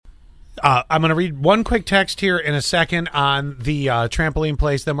I'm going to read one quick text here in a second on the trampoline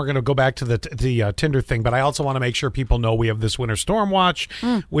place. Then we're going to go back to the Tinder thing. But I also want to make sure people know we have this winter storm watch,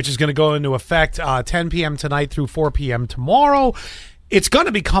 which is going to go into effect 10 p.m. tonight through 4 p.m. tomorrow. It's going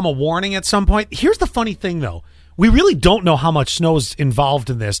to become a warning at some point. Here's the funny thing, though. We really don't know how much snow is involved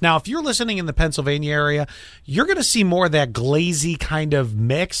in this. Now, if you're listening in the Pennsylvania area, you're going to see more of that glazy kind of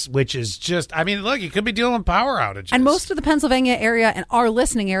mix, which is just, I mean, look, you could be dealing with power outages. And most of the Pennsylvania area and our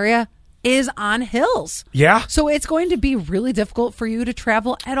listening area is on hills. Yeah. So it's going to be really difficult for you to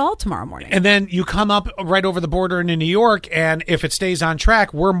travel at all tomorrow morning. And then you come up right over the border into New York, and if it stays on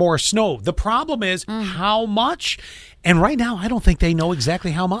track, we're more snow. The problem is how much? And right now, I don't think they know exactly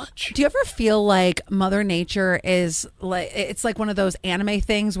how much. Do you ever feel like Mother Nature is like, it's like one of those anime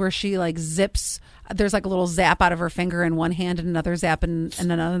things where she like zips, there's like a little zap out of her finger in one hand and another zap in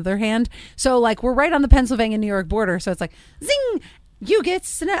another hand. So like we're right on the Pennsylvania-New York border. So it's like zing, you get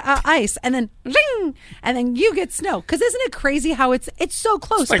ice, and then zing, and then you get snow. Because isn't it crazy how it's so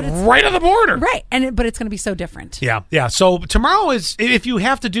close? It's like right on the border. Right. But it's going to be so different. Yeah. So tomorrow is, if you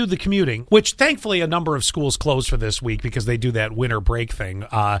have to do the commuting, which thankfully a number of schools closed for this week because they do that winter break thing.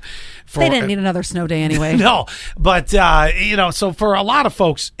 They didn't need another snow day anyway. No. But, so for a lot of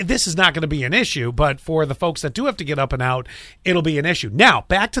folks, this is not going to be an issue. But for the folks that do have to get up and out, it'll be an issue. Now,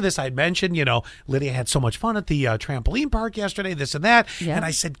 back to this, I mentioned, Lydia had so much fun at the trampoline park yesterday, this and that. Yeah. And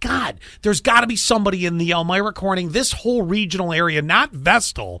I said, God, there's got to be somebody in the Elmira Corning, this whole regional area, not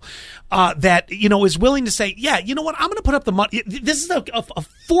Vestal, that, is willing to say, yeah, you know what, I'm going to put up the money. This is a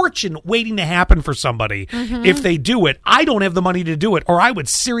fortune waiting to happen for somebody if they do it. I don't have the money to do it, or I would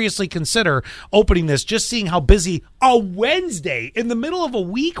seriously consider opening this, just seeing how busy a Wednesday in the middle of a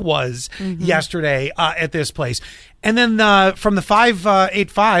week was yesterday at this place. And then from the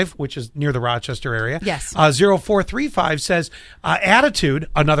 585, which is near the Rochester area, yes, 0435 says Attitude,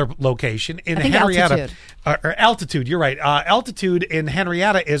 another location in Henrietta. Altitude, you're right. Altitude in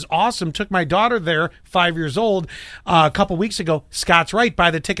Henrietta is awesome. Took my daughter there, 5 years old, a couple weeks ago. Scott's right. Buy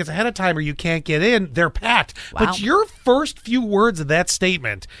the tickets ahead of time or you can't get in. They're packed. Wow. But your first few words of that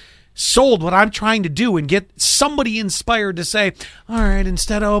statement sold what I'm trying to do and get somebody inspired to say, all right,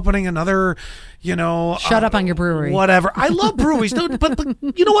 instead of opening another, shut up on your brewery. Whatever. I love breweries, but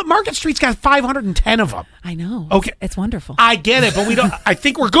you know what? Market Street's got 510 of them. I know. Okay. It's wonderful. I get it, but we don't. I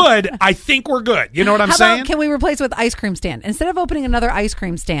think we're good. You know what I'm saying? How about, can we replace it with ice cream stand? Instead of opening another ice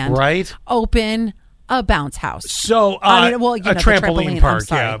cream stand, right? Open a bounce house. So, a trampoline park.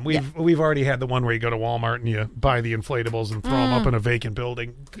 Yeah, we've already had the one where you go to Walmart and you buy the inflatables and throw them up in a vacant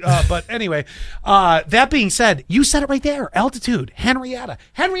building. But anyway, that being said, you said it right there. Altitude, Henrietta.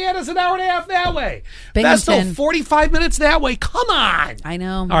 Henrietta's an hour and a half that way. Binghamton. That's still 45 minutes that way. Come on. I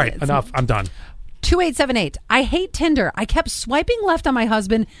know. All right, enough. I'm done. 2878. I hate Tinder. I kept swiping left on my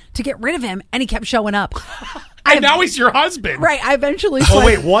husband to get rid of him, and he kept showing up. And now he's your husband. Right. I eventually swiped. Oh,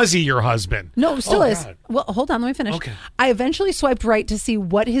 wait. Was he your husband? No, still is. God. Well, hold on. Let me finish. Okay. I eventually swiped right to see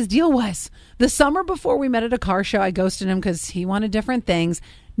what his deal was. The summer before we met at a car show, I ghosted him because he wanted different things.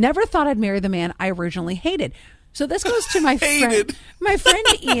 Never thought I'd marry the man I originally hated. So this goes to my friend. My friend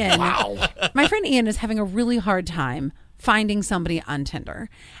Ian. Wow. My friend Ian is having a really hard time finding somebody on Tinder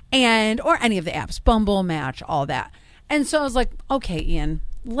or any of the apps, Bumble, Match, all that. And so I was like, okay, Ian,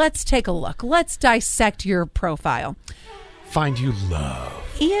 let's take a look. Let's dissect your profile. Find you love.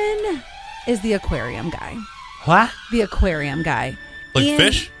 Ian is the aquarium guy. What? The aquarium guy. Like Ian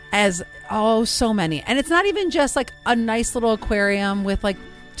fish? So many. And it's not even just like a nice little aquarium with like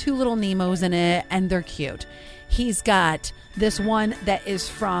 2 little Nemos in it, and they're cute. He's got this one that is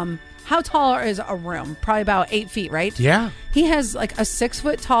from... How tall is a room? Probably about 8 feet, right? Yeah. He has like a 6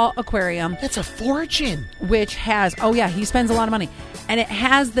 foot tall aquarium. That's a fortune. Which has, he spends a lot of money. And it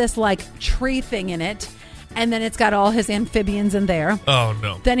has this like tree thing in it. And then it's got all his amphibians in there. Oh,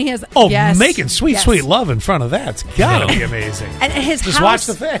 no. Then he has... making sweet love in front of that's gotta be amazing. And his Just house... watch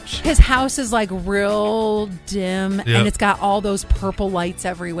the fish. His house is like real dim. Yep. And it's got all those purple lights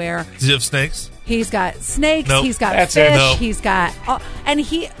everywhere. Does he have snakes? He's got snakes. Nope. He's got That's fish. it. Nope. He's got... and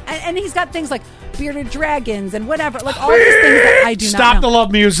he's got things like bearded dragons and whatever. Like all these things that I do not know. Stop the love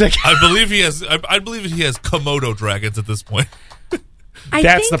music. I believe he has Komodo dragons at this point.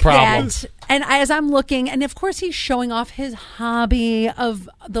 That's the problem. And as I'm looking, and of course he's showing off his hobby of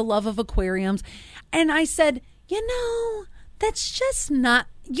the love of aquariums. And I said, that's just not...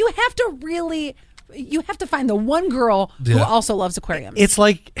 You have to find the one girl who also loves aquariums. It's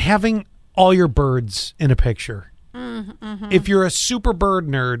like having all your birds in a picture. Mm-hmm. If you're a super bird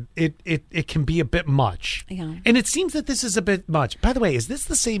nerd, it can be a bit much. Yeah. And it seems that this is a bit much. By the way, is this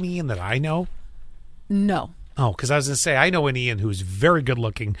the same Ian that I know? No. Oh, because I was going to say, I know an Ian who's very good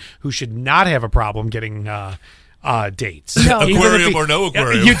looking who should not have a problem getting dates. No. Even if Aquarium or no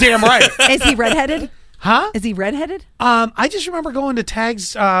aquarium. You're damn right. Is he redheaded? Huh? Is he redheaded? I just remember going to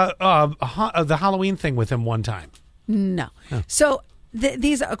Tag's the Halloween thing with him one time. No. So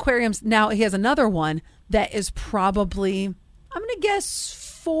these aquariums, now he has another one that is probably, I'm going to guess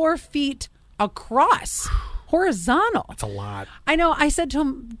 4 feet across, horizontal. That's a lot. I know. I said to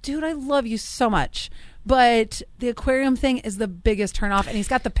him, dude, I love you so much, but the aquarium thing is the biggest turnoff. And he's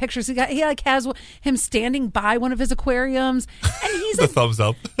got the pictures. He has him standing by one of his aquariums, and he's The thumbs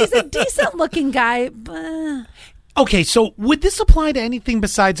up. he's a decent looking guy. But Okay, so would this apply to anything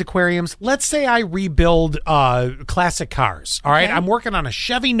besides aquariums? Let's say I rebuild classic cars. All right, Okay. I'm working on a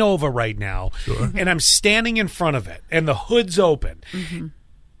Chevy Nova right now, and I'm standing in front of it, and the hood's open. Mm-hmm.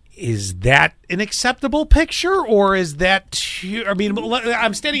 Is that an acceptable picture, or is that too? I mean,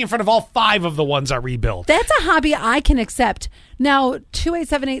 I'm standing in front of all 5 of the ones I rebuilt. that's a hobby I can accept. Now,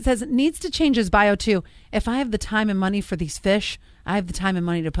 2878 says needs to change his bio too. If I have the time and money for these fish, I have the time and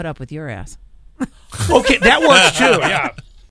money to put up with your ass. Okay, that works too. Yeah.